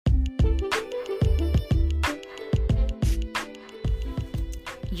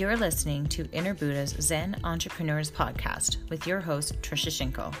You're listening to Inner Buddha's Zen Entrepreneurs Podcast with your host, Trisha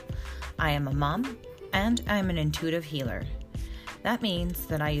Schinkel. I am a mom and I'm an intuitive healer. That means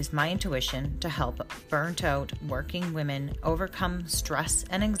that I use my intuition to help burnt out working women overcome stress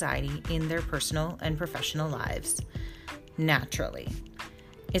and anxiety in their personal and professional lives naturally.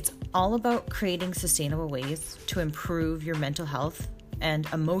 It's all about creating sustainable ways to improve your mental health and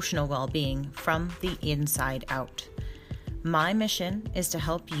emotional well-being from the inside out. My mission is to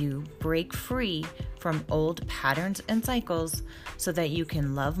help you break free from old patterns and cycles so that you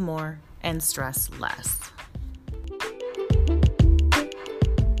can love more and stress less.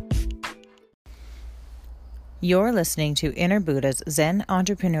 You're listening to Inner Buddha's Zen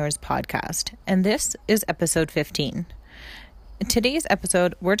Entrepreneurs Podcast, and this is episode 15. In today's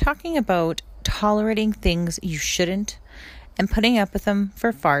episode, we're talking about tolerating things you shouldn't and putting up with them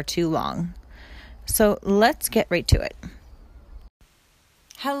for far too long. So let's get right to it.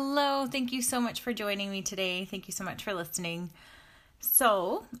 Hello, thank you so much for joining me today. Thank you so much for listening.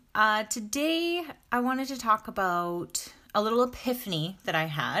 So today I wanted to talk about a little epiphany that I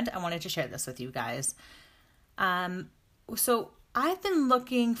had. I wanted to share this with you guys. So I've been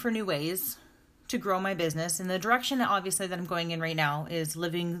looking for new ways to grow my business, and the direction obviously that I'm going in right now is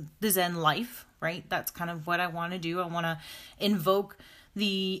living the Zen life, right? That's kind of what I want to do. I want to invoke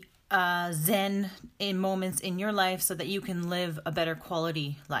the Zen in moments in your life so that you can live a better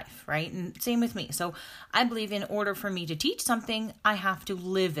quality life, right? And same with me. So I believe in order for me to teach something, I have to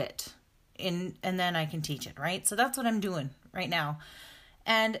live it and then I can teach it, right? So that's what I'm doing right now.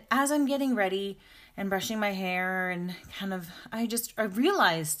 And as I'm getting ready and brushing my hair and I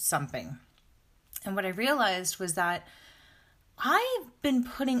realized something. And what I realized was that I've been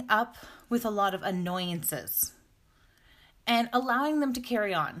putting up with a lot of annoyances and allowing them to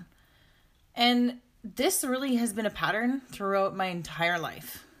carry on. And this really has been a pattern throughout my entire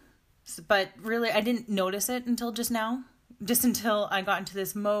life. But really, I didn't notice it until just now. Just until I got into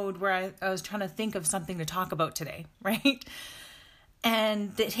this mode where I was trying to think of something to talk about today, right?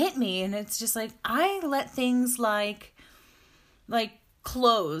 And it hit me, and it's just like, I let things like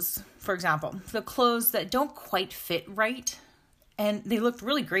clothes, for example, the clothes that don't quite fit right, and they look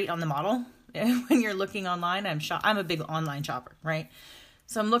really great on the model when you're looking online. I'm a big online shopper, right?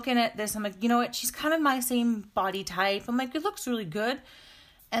 So I'm looking at this, I'm like, you know what, she's kind of my same body type. I'm like, it looks really good.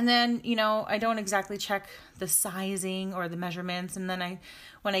 And then, I don't exactly check the sizing or the measurements. And then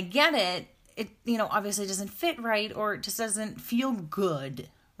when I get it, obviously doesn't fit right, or it just doesn't feel good,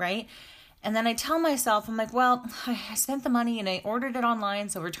 right? And then I tell myself, I'm like, well, I spent the money and I ordered it online,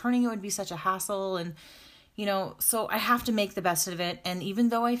 so returning it would be such a hassle. And, so I have to make the best of it. And even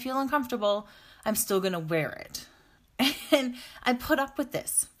though I feel uncomfortable, I'm still going to wear it. And I put up with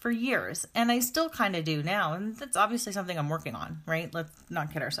this for years, and I still kind of do now. And that's obviously something I'm working on, right? Let's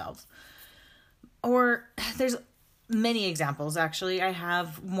not kid ourselves. Or there's many examples, actually. I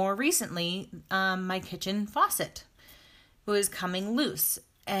have more recently, my kitchen faucet was coming loose,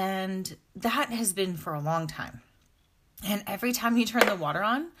 and that has been for a long time. And every time you turn the water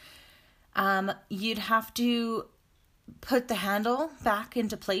on, you'd have to put the handle back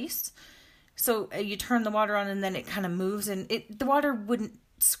into place. So you turn the water on and then it kind of moves, and the water wouldn't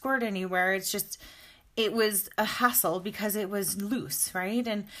squirt anywhere. It was a hassle because it was loose, right?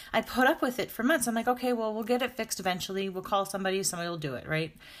 And I put up with it for months. I'm like, okay, well, we'll get it fixed eventually. We'll call somebody will do it,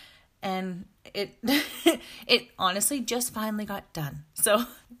 right? And it honestly just finally got done. So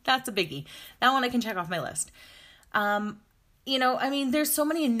that's a biggie. That one I can check off my list. There's so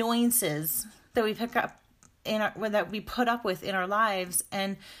many annoyances that we pick up that we put up with in our lives.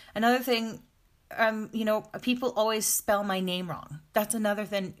 And another thing, people always spell my name wrong. That's another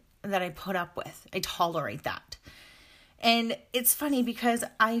thing that I put up with. I tolerate that. And it's funny because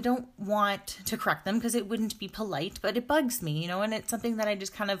I don't want to correct them because it wouldn't be polite, but it bugs me, and it's something that I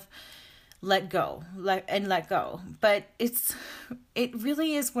just kind of let go. But it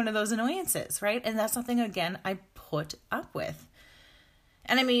really is one of those annoyances, right? And that's something, again, I put up with.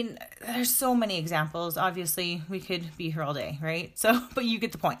 And there's so many examples. Obviously, we could be here all day, right? So, but you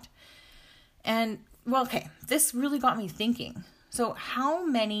get the point. And, well, okay, this really got me thinking. So how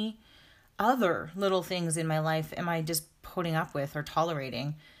many other little things in my life am I just putting up with or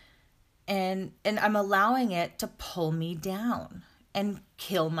tolerating? And I'm allowing it to pull me down and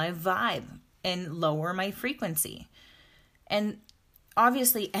kill my vibe and lower my frequency. And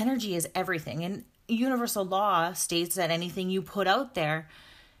obviously, energy is everything. And universal law states that anything you put out there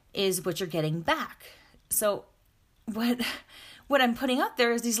is what you're getting back. So what I'm putting out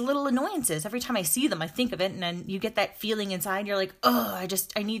there is these little annoyances. Every time I see them, I think of it, and then you get that feeling inside. You're like, oh,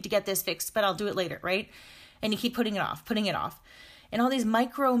 I need to get this fixed, but I'll do it later, right? And you keep putting it off. And all these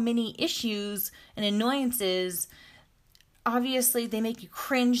micro mini issues and annoyances, obviously they make you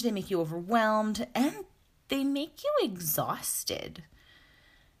cringe, they make you overwhelmed, and they make you exhausted.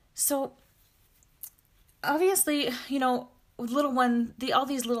 So obviously, all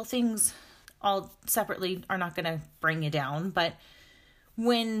these little things all separately are not going to bring you down, but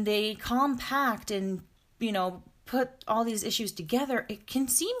when they compact and, put all these issues together, it can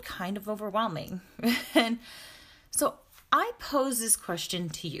seem kind of overwhelming. And so I pose this question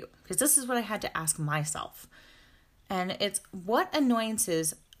to you because this is what I had to ask myself. And it's, what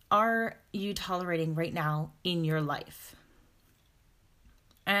annoyances are you tolerating right now in your life?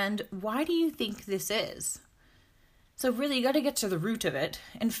 And why do you think this is? So really, you got to get to the root of it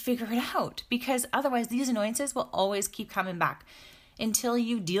and figure it out, because otherwise these annoyances will always keep coming back. Until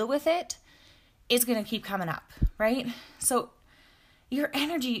you deal with it, it's going to keep coming up, right? So your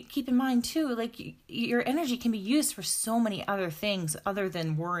energy, keep in mind too, like your energy can be used for so many other things other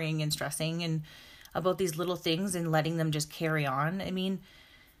than worrying and stressing and about these little things and letting them just carry on. I mean,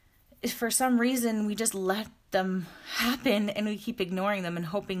 if for some reason we just let them happen and we keep ignoring them and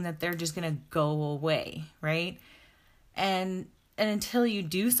hoping that they're just going to go away, right? And until you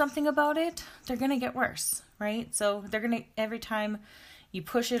do something about it, they're going to get worse, right? So they're going to, every time you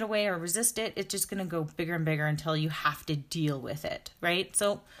push it away or resist it, it's just going to go bigger and bigger until you have to deal with it, right?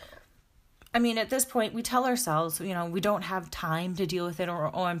 So, I mean, at this point, we tell ourselves, we don't have time to deal with it, or,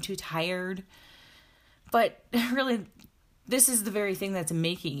 oh, I'm too tired. But really, this is the very thing that's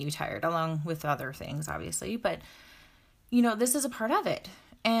making you tired, along with other things, obviously. But, this is a part of it.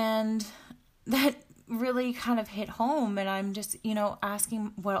 And that really kind of hit home. And I'm just,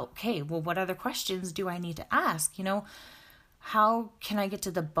 asking, what other questions do I need to ask? How can I get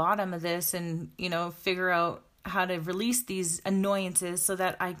to the bottom of this and, figure out how to release these annoyances so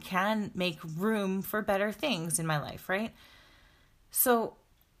that I can make room for better things in my life, right? So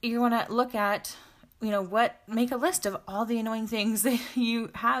you want to look at, make a list of all the annoying things that you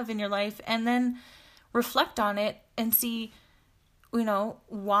have in your life, and then reflect on it and see,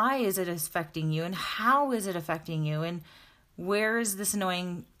 why is it affecting you and how is it affecting you and where is this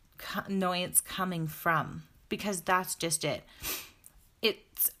annoyance coming from? Because that's just it.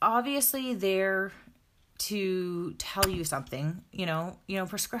 It's obviously there to tell you something,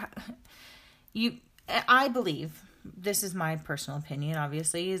 prescribe. I believe, this is my personal opinion,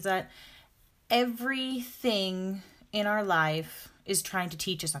 obviously, is that everything in our life is trying to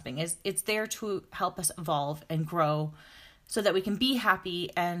teach us something. It's there to help us evolve and grow so that we can be happy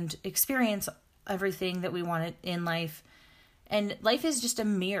and experience everything that we want in life. And life is just a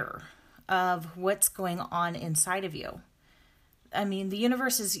mirror of what's going on inside of you. I mean, the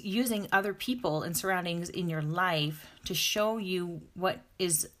universe is using other people and surroundings in your life to show you what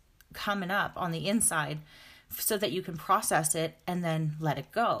is coming up on the inside so that you can process it and then let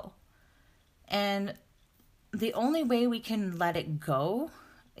it go. And the only way we can let it go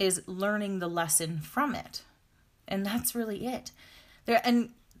is learning the lesson from it. And that's really it.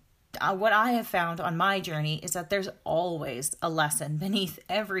 What I have found on my journey is that there's always a lesson beneath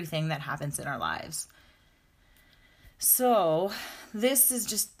everything that happens in our lives. So this is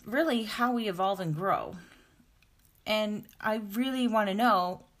just really how we evolve and grow. And I really want to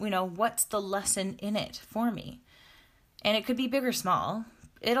know, what's the lesson in it for me? And it could be big or small.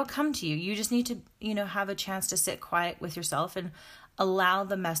 It'll come to you. You just need to, have a chance to sit quiet with yourself and allow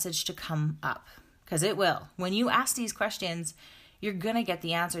the message to come up. Because it will. When you ask these questions, you're going to get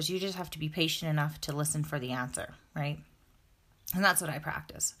the answers. You just have to be patient enough to listen for the answer, right? And that's what I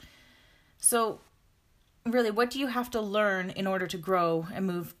practice. So really, what do you have to learn in order to grow and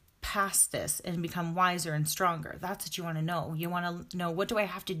move past this and become wiser and stronger? That's what you want to know. You want to know, what do I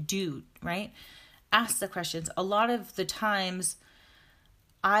have to do, right? Ask the questions. A lot of the times,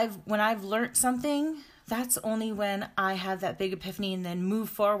 when I've learned something, that's only when I have that big epiphany and then move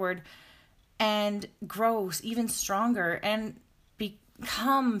forward and grow even stronger and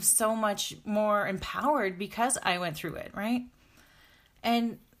become so much more empowered because I went through it, right?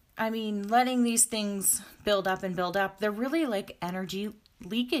 And I mean, letting these things build up, they're really like energy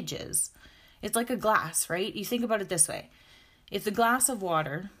leakages. It's like a glass, right? You think about it this way. If the glass of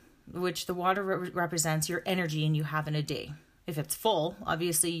water, which the water represents your energy and you have in a day, if it's full,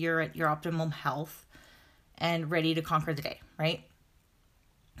 obviously you're at your optimum health and ready to conquer the day, right?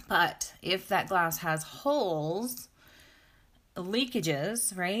 But if that glass has holes,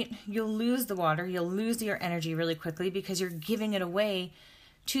 leakages, right, you'll lose the water, you'll lose your energy really quickly because you're giving it away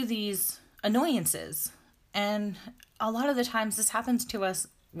to these annoyances. And a lot of the times this happens to us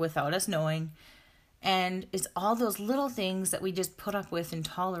without us knowing. And it's all those little things that we just put up with and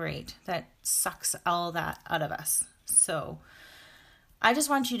tolerate that sucks all that out of us. So I just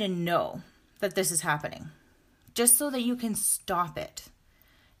want you to know that this is happening, just so that you can stop it.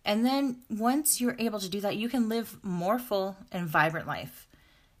 And then once you're able to do that, you can live more full and vibrant life.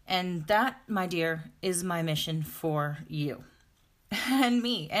 And that, my dear, is my mission for you and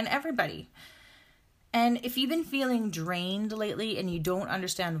me and everybody. And if you've been feeling drained lately and you don't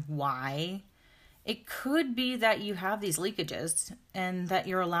understand why, it could be that you have these leakages and that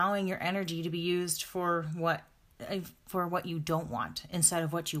you're allowing your energy to be used for what you don't want instead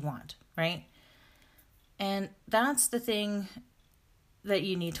of what you want, right? And that's the thing that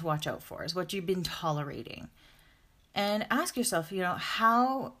you need to watch out for, is what you've been tolerating. And ask yourself,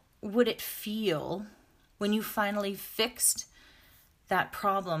 how would it feel when you finally fixed that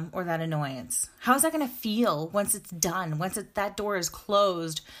problem or that annoyance? How's that going to feel once it's done, that door is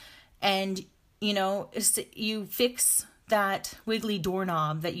closed and, you fix that wiggly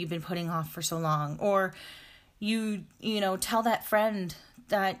doorknob that you've been putting off for so long, or you tell that friend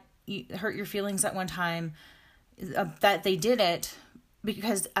that you hurt your feelings at one time that they did it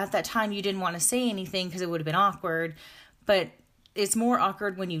because at that time you didn't want to say anything because it would have been awkward, but it's more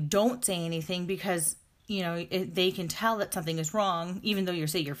awkward when you don't say anything because they can tell that something is wrong, even though you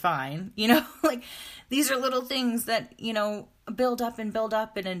say you're fine. Like these are little things that, build up and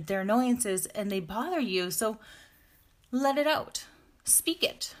they're annoyances and they bother you. So let it out, speak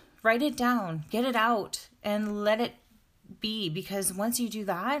it, write it down, get it out and let it be. Because once you do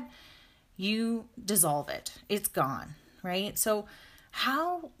that, you dissolve it. It's gone, right? So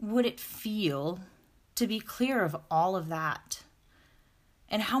how would it feel to be clear of all of that?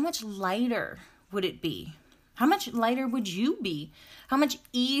 And how much lighter would it be? How much lighter would you be? How much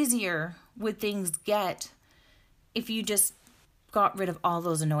easier would things get if you just got rid of all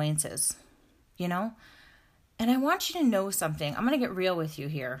those annoyances, And I want you to know something. I'm going to get real with you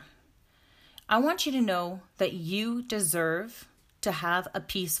here. I want you to know that you deserve to have a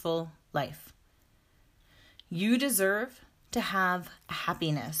peaceful life. You deserve to have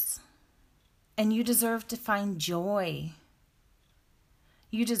happiness. And you deserve to find joy.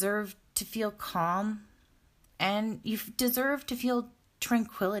 You deserve to feel calm, and you deserve to feel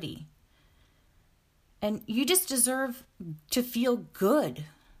tranquility. And you just deserve to feel good.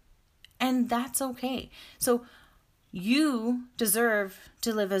 And that's okay. So you deserve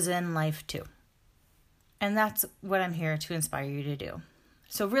to live a Zen life too. And that's what I'm here to inspire you to do.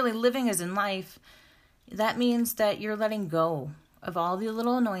 So really living a Zen life, that means that you're letting go of all the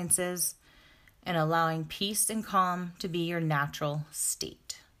little annoyances and allowing peace and calm to be your natural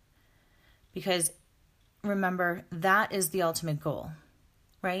state. Because remember, that is the ultimate goal,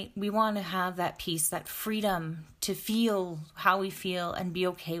 right? We want to have that peace, that freedom to feel how we feel and be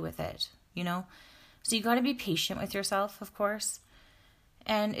okay with it, So you got to be patient with yourself, of course.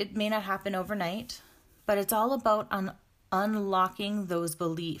 And it may not happen overnight, but it's all about unlocking those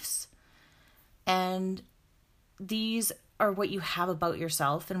beliefs. And these are what you have about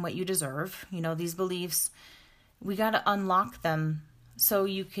yourself and what you deserve. These beliefs, we got to unlock them so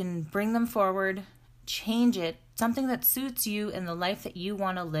you can bring them forward, change it, something that suits you in the life that you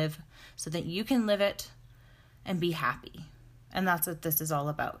want to live so that you can live it and be happy. And that's what this is all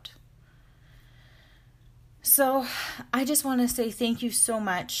about. So I just want to say thank you so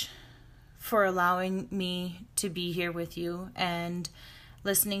much for allowing me to be here with you and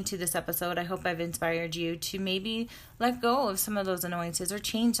listening to this episode. I hope I've inspired you to maybe let go of some of those annoyances or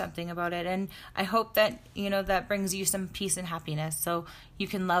change something about it. And I hope that, that brings you some peace and happiness so you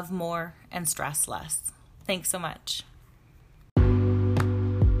can love more and stress less. Thanks so much.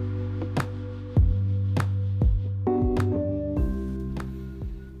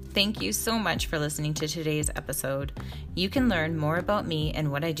 Thank you so much for listening to today's episode. You can learn more about me and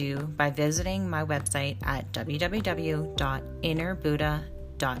what I do by visiting my website at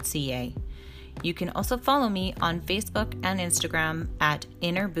www.innerbuddha.ca. You can also follow me on Facebook and Instagram at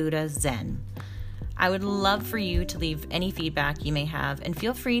Inner Buddha Zen. I would love for you to leave any feedback you may have, and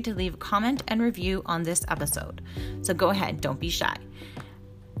feel free to leave a comment and review on this episode. So go ahead, don't be shy.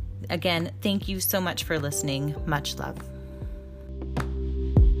 Again, thank you so much for listening. Much love.